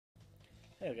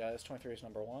Hey guys, 23 is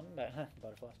number one.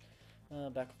 Butterflies.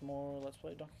 Back with more Let's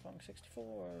Play Donkey Kong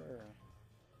 64.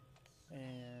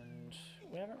 And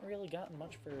we haven't really gotten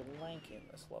much for Lanky in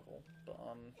this level, but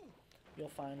you'll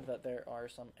find that there are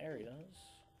some areas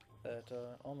that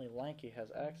only Lanky has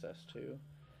access to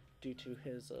due to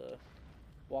his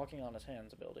walking on his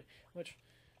hands ability, which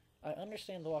I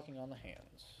understand the walking on the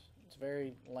hands. It's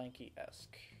very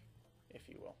Lanky-esque, if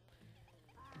you will.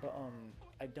 But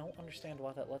I don't understand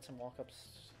why that lets him walk up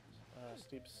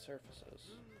steep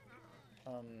surfaces.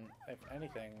 If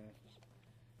anything,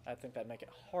 I think that'd make it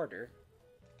harder.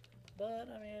 But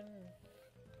I mean,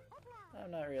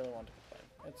 I'm not really one to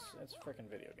complain. It's a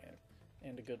freaking video game,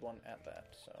 and a good one at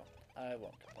that. So I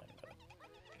won't complain about it.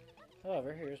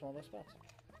 However, here's one of those spots.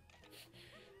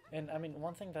 And I mean,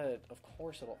 one thing that, of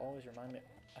course, it'll always remind me.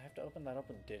 I have to open that up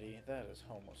with Diddy. That is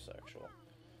homosexual.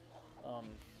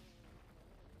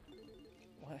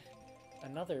 What?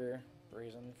 Another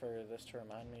reason for this to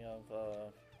remind me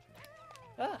of,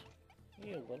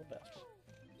 you little bastard.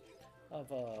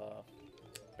 Of,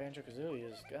 Banjo-Kazooie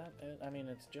has got, I mean,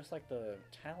 it's just like the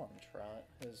Talon Trot,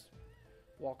 his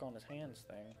walk on his hands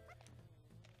thing.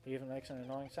 He even makes an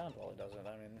annoying sound while he does it.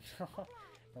 I mean,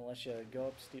 unless you go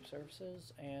up steep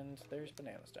surfaces, and there's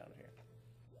bananas down here.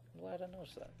 I'm glad I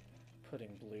noticed that.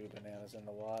 Putting blue bananas in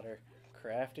the water.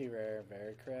 Crafty Rare,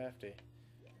 very crafty.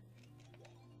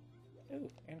 Ooh,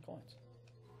 and coins.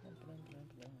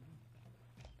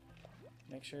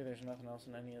 Make sure there's nothing else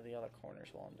in any of the other corners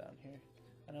while I'm down here.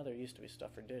 I know there used to be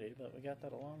stuff for Diddy, but we got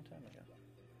that a long time ago.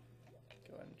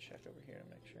 Go ahead and check over here to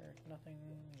make sure. Nothing,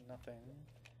 nothing.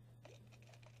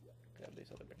 Grab these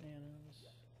other bananas.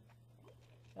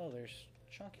 Oh, there's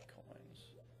chunky coins.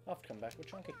 I'll have to come back with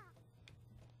chunky.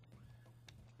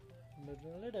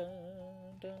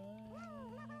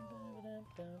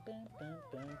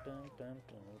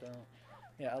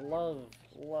 Yeah, I love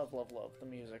the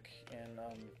music in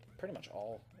pretty much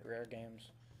all Rare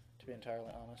games, to be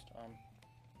entirely honest.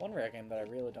 One Rare game that I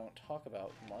really don't talk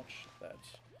about much that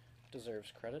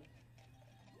deserves credit.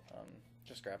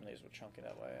 Just grabbing these with Chunky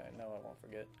that way, I know I won't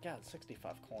forget. God,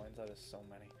 65 coins, that is so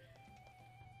many.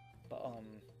 But,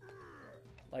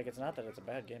 like, it's not that it's a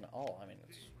bad game at all, I mean,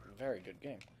 it's a very good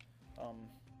game.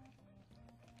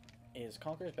 Is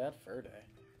Conker's Bad Fur Day.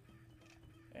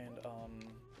 And,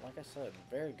 like I said,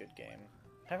 very good game.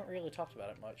 Haven't really talked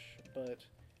about it much, but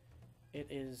it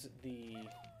is the,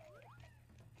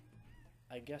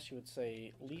 I guess you would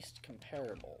say, least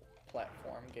comparable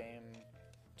platform game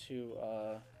to,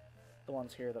 the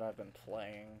ones here that I've been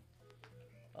playing.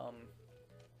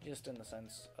 Just in the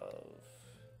sense of,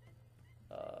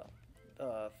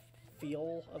 the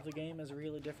feel of the game is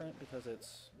really different because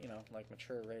it's, you know, like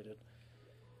mature rated.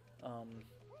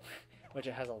 Which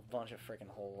it has a bunch of freaking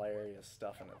hilarious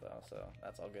stuff in it though, so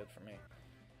that's all good for me.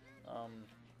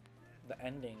 The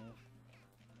ending,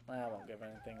 I won't give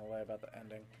anything away about the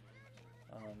ending.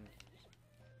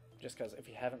 Just because if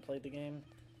you haven't played the game,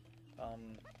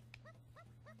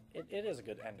 it is a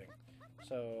good ending.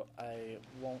 So I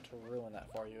won't ruin that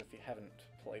for you if you haven't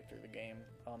played through the game.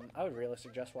 I would really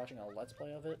suggest watching a Let's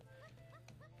Play of it.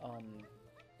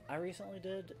 I recently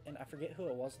did, and I forget who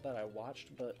it was that I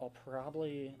watched, but I'll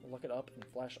probably look it up and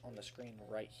flash on the screen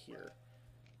right here.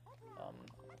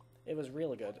 It was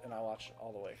really good, and I watched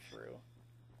all the way through.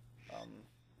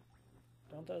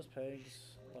 Don't those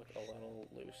pegs look a little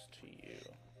loose to you?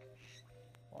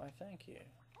 Why, thank you.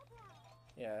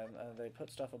 Yeah, they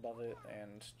put stuff above it,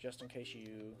 and just in case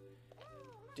you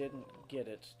didn't get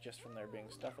it just from there being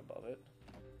stuff above it,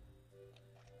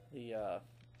 the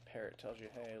parrot tells you,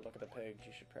 hey, look at the pigs,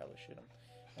 you should probably shoot them.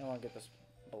 I want to get this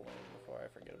balloon before I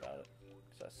forget about it,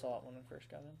 because I saw it when I first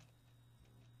got in.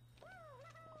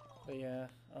 But yeah,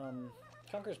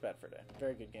 Conker's Bad Fur Day,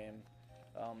 very good game.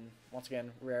 Once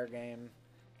again, Rare game,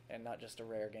 and not just a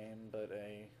Rare game, but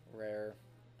a Rare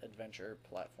adventure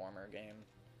platformer game.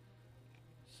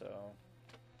 So,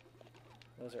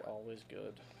 those are always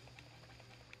good.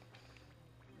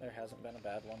 There hasn't been a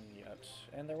bad one yet,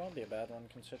 and there won't be a bad one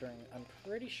considering I'm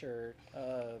pretty sure,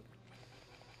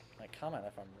 like, comment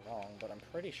if I'm wrong, but I'm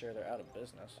pretty sure they're out of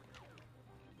business.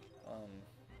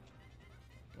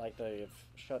 Like they've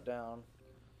shut down,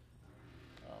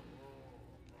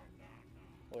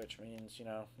 which means, you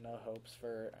know, no hopes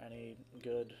for any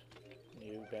good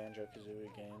new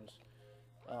Banjo-Kazooie games.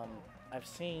 I've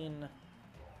seen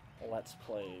Let's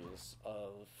Plays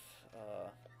of,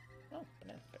 oh,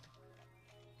 banana fair.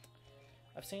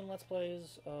 I've seen Let's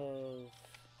Plays of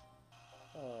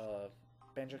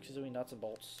Banjo-Kazooie Nuts and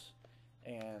Bolts,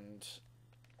 and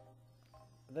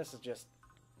this is just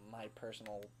my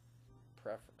personal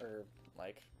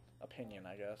opinion,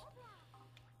 I guess.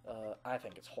 I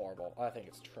think it's horrible. I think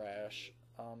it's trash.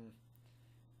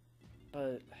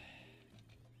 But,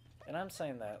 and I'm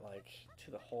saying that, like,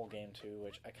 to the whole game, too,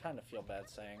 which I kind of feel bad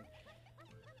saying.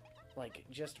 Like,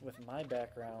 just with my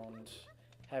background,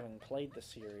 having played the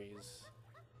series,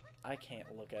 I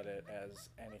can't look at it as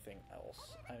anything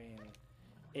else. I mean,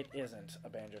 it isn't a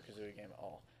Banjo-Kazooie game at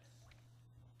all.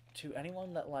 To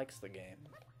anyone that likes the game,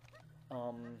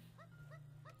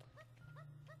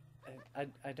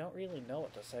 I don't really know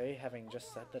what to say, having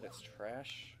just said that it's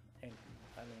trash. And,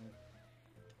 I mean,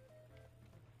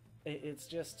 it's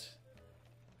just...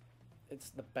 It's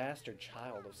the bastard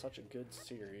child of such a good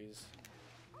series.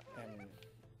 And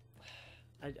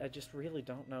I just really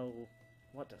don't know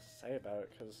what to say about it,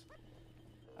 because,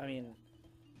 I mean,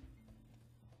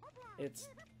 it's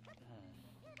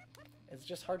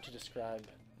just hard to describe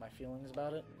my feelings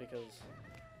about it, because,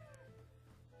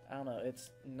 I don't know, it's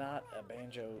not a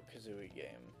Banjo-Kazooie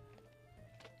game.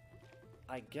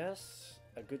 I guess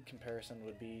a good comparison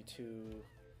would be to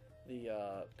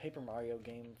the Paper Mario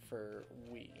game for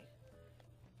Wii.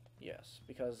 Yes,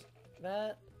 because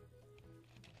that,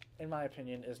 in my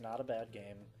opinion, is not a bad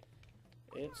game.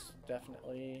 It's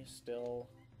definitely still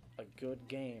a good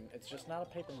game. It's just not a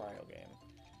Paper Mario game.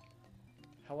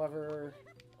 However,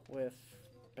 with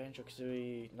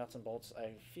Banjo-Kazooie Nuts and Bolts,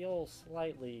 I feel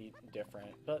slightly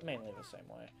different, but mainly the same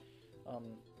way.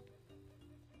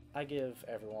 I give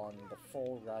everyone the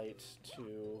full right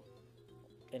to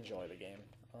enjoy the game.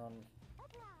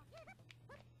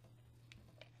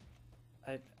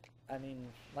 I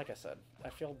mean, like I said, I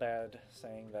feel bad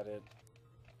saying that it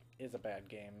is a bad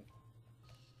game.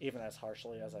 Even as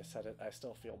harshly as I said it, I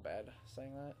still feel bad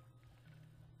saying that.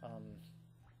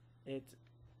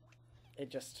 It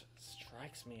just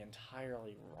strikes me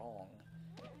entirely wrong.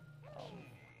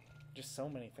 Just so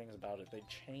many things about it. They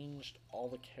changed all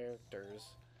the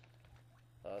characters,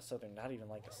 so they're not even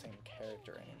like the same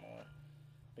character anymore.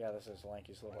 Yeah, this is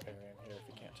Lanky's little area in here, if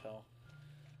you can't tell.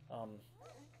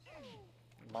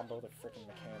 Mumbo the freaking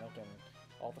mechanic, and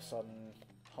all of a sudden,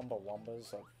 Humba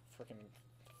Wumba's a freaking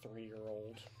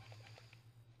 3-year-old.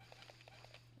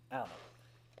 I don't know.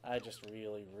 I just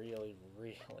really, really,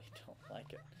 really don't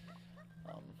like it.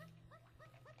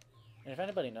 And if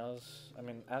anybody knows, I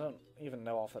mean, I don't even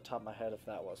know off the top of my head if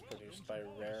that was produced by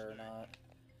Rare or not.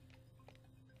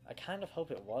 I kind of hope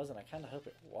it was, and I kind of hope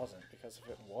it wasn't, because if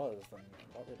it was, then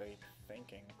what were they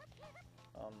thinking?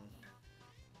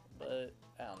 But,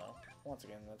 I don't know. Once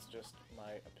again, that's just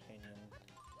my opinion.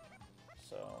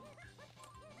 So,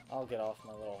 I'll get off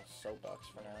my little soapbox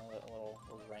for now, that little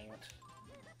rant,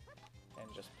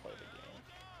 and just play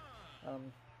the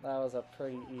game. That was a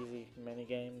pretty easy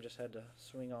minigame, just had to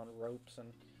swing on ropes,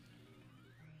 and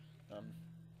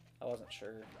I wasn't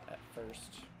sure at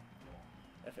first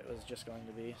if it was just going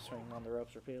to be swinging on the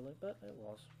ropes repeatedly, but it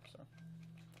was, so.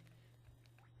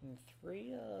 And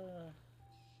 3,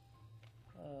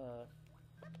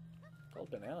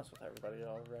 gold bananas with everybody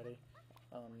already.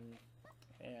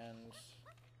 And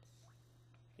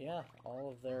yeah, all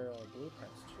of their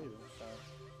blueprints too, so.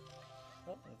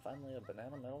 Oh, and finally a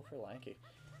banana medal for Lanky.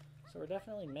 So we're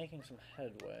definitely making some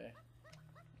headway.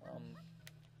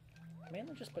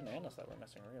 Mainly just bananas that we're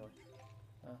missing, really.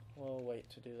 We'll wait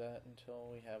to do that until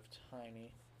we have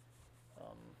Tiny.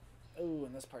 Ooh,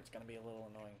 and this part's gonna be a little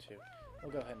annoying too.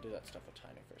 We'll go ahead and do that stuff with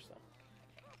Tiny first, though.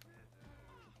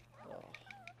 Oh.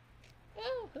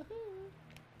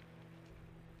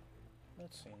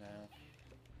 Let's see now.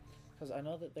 Because I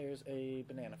know that there's a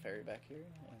banana fairy back here,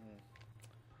 and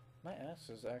my ass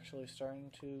is actually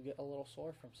starting to get a little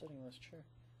sore from sitting in this chair.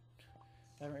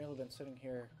 I haven't really been sitting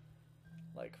here,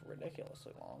 like,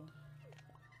 ridiculously long.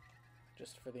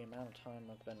 Just for the amount of time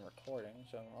I've been recording,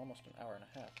 so almost an hour and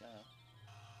a half now.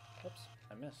 Oops,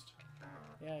 I missed.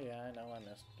 Yeah, I know I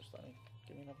missed. Just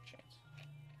give me another chance.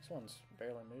 This one's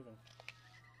barely moving.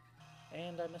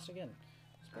 And I missed again.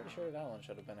 I was pretty sure that one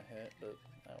should have been a hit, but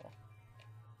oh well.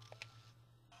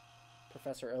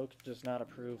 Professor Oak does not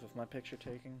approve of my picture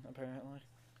taking, apparently.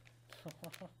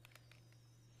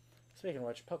 Speaking of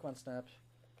which, Pokemon Snap.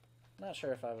 Not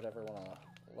sure if I would ever want to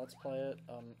Let's Play it.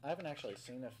 I haven't actually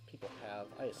seen if people have.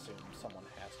 I assume someone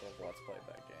has to have Let's Played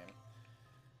that game.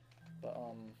 But,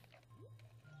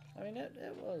 I mean,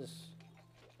 it was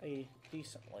a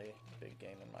decently big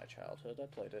game in my childhood. I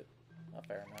played it a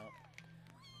fair amount.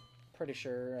 Pretty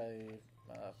sure I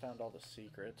found all the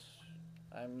secrets.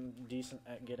 I'm decent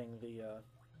at getting the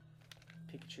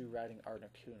Pikachu riding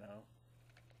Articuno.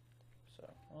 So,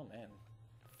 oh man,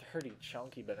 30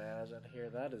 chunky bananas in here.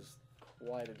 That is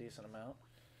quite a decent amount.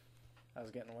 I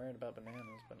was getting worried about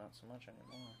bananas, but not so much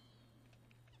anymore.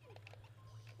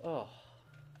 Oh,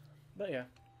 but yeah,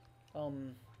 Tell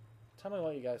me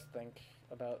what you guys think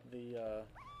about the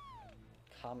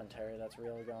commentary that's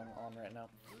really going on right now.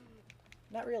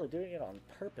 Not really doing it on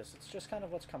purpose, it's just kind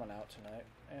of what's coming out tonight.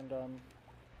 And,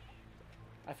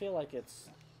 I feel like it's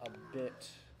a bit,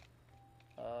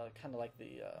 kind of like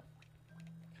the,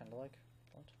 kind of like,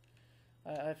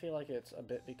 what? I feel like it's a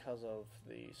bit because of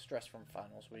the stress from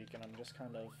finals week, and I'm just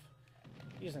kind of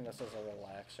using this as a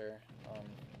relaxer.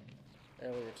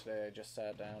 Earlier today I just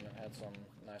sat down and had some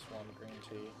nice warm green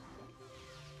tea,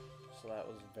 so that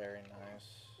was very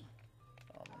nice,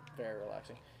 very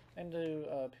relaxing. And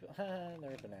to people,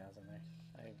 there are bananas in there,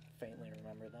 I faintly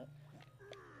remember that.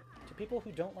 To people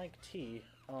who don't like tea,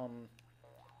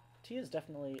 tea is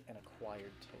definitely an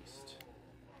acquired taste,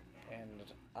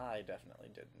 and I definitely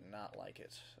did not like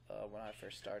it when I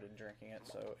first started drinking it,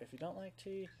 so if you don't like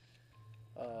tea,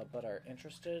 but are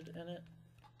interested in it,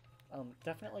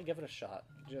 definitely give it a shot.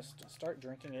 Just start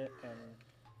drinking it, and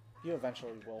you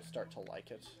eventually will start to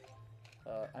like it.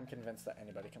 I'm convinced that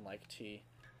anybody can like tea.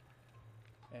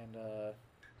 And,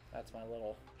 that's my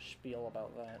little spiel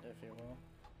about that, if you will.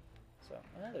 So,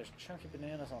 there's chunky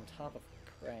bananas on top of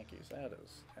crankies. That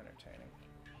is entertaining.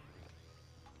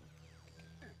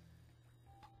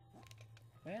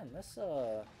 Man, this,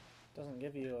 doesn't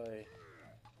give you a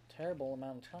terrible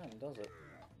amount of time, does it?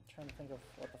 I'm trying to think of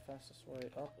what the fastest way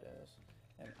up is.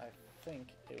 And I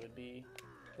think it would be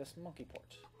this monkey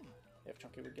port. If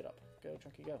Chunky would get up. Go,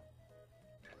 Chunky, go.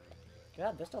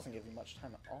 God, this doesn't give you much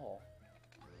time at all.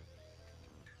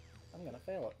 I'm gonna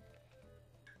fail it.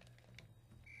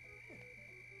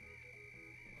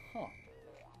 Huh.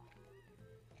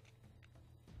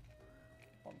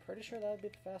 Well, I'm pretty sure that would be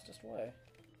the fastest way.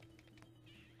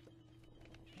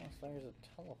 Unless there's a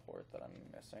teleport that I'm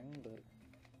missing, but...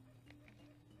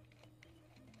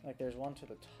 like, there's one to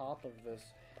the top of this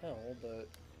hill, but...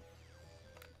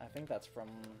 I think that's from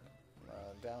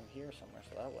down here somewhere,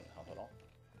 so that wouldn't help at all.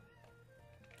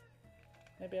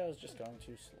 Maybe I was just going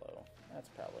too slow. That's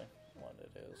probably what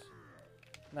it is.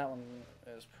 And that one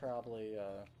is probably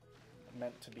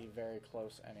meant to be very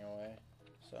close anyway,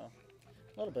 so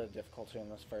a little bit of difficulty in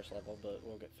this first level, but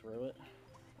we'll get through it.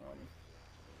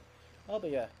 Oh,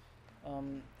 but yeah,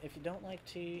 if you don't like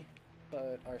tea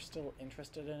but are still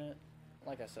interested in it,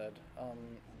 like I said,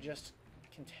 just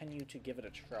continue to give it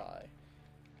a try.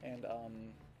 And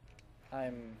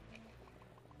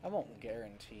I won't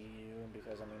guarantee you,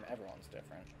 because I mean everyone's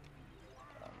different,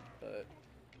 but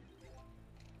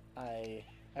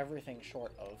everything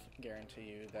short of guarantee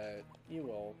you that you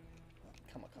will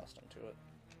become accustomed to it,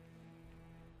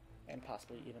 and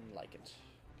possibly even like it,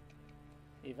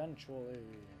 eventually.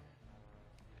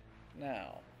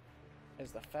 Now,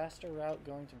 is the faster route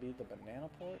going to be the banana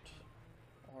port,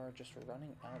 or just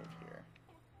running out of here?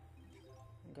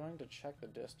 I'm going to check the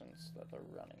distance that the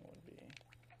running would be.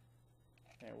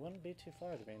 It wouldn't be too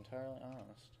far, to be entirely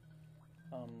honest.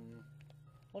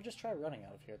 We'll just try running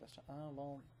out of here this time.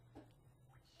 Well,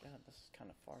 God, this is kind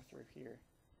of far through here.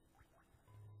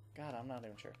 God, I'm not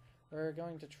even sure. We're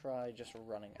going to try just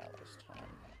running out this time,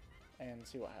 and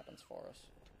see what happens for us.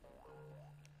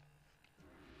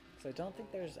 So I don't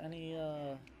think there's any,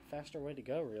 faster way to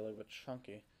go, really, with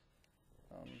Chunky.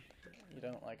 You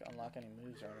don't, like, unlock any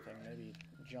moves or anything, maybe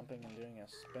jumping and doing a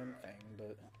spin thing,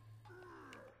 but...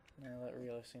 no, that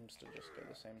really seems to just go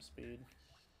the same speed.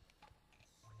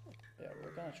 Yeah,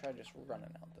 we're gonna try just running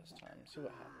out this time, see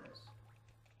what happens.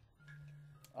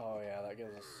 Oh yeah, that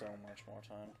gives us so much more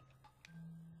time.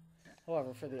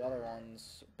 However, for the other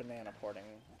ones, banana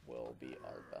porting will be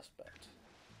our best bet.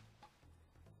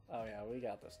 Oh yeah, we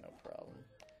got this, no problem.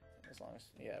 As long as,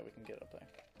 yeah, we can get up there.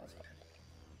 That's fine.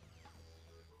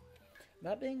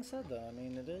 That being said, though, I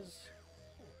mean, it is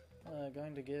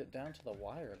going to get down to the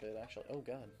wire a bit, actually. Oh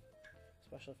god.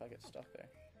 Especially if I get stuck there.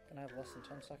 Gonna have less than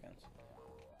 10 seconds.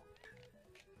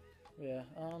 Yeah,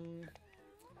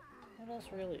 what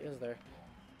else really is there?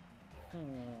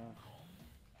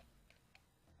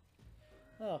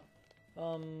 Oh,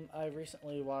 I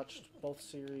recently watched both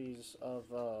series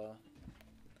of,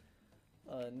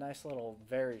 a nice little,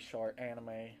 very short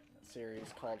anime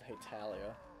series called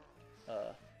Hetalia.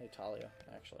 Hetalia,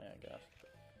 actually, I guess.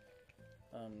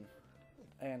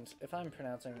 And if I'm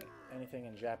pronouncing anything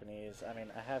in Japanese, I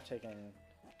mean, I have taken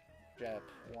Jap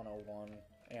 101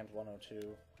 and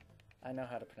 102. I know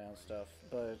how to pronounce stuff,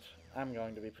 but I'm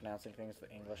going to be pronouncing things the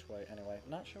English way anyway.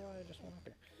 Not sure why I just went up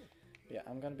here. But yeah,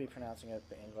 I'm going to be pronouncing it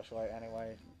the English way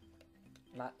anyway.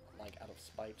 Not, like, out of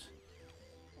spite,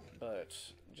 but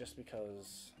just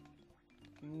because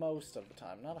most of the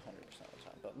time, not 100% of the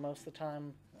time, but most of the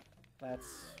time,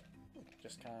 that's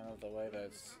just kind of the way that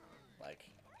it's, like,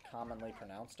 commonly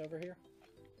pronounced over here.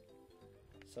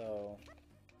 So,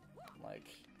 like,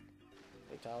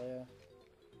 Italia?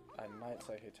 I might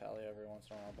say Italia every once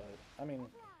in a while, but, I mean,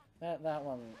 that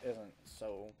one isn't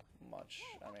so much.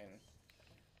 I mean,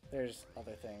 there's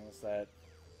other things that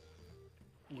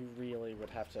you really would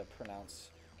have to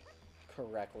pronounce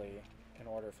correctly in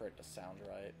order for it to sound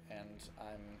right, and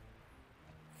I'm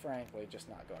frankly just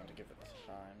not going to give it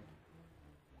the time.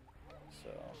 So,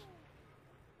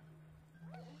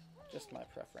 just my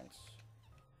preference.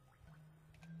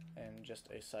 And just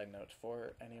a side note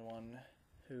for anyone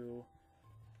who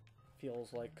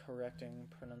feels like correcting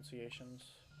pronunciations.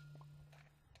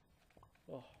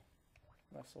 Oh,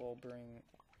 Nessa will bring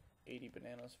 80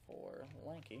 bananas for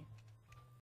Lanky.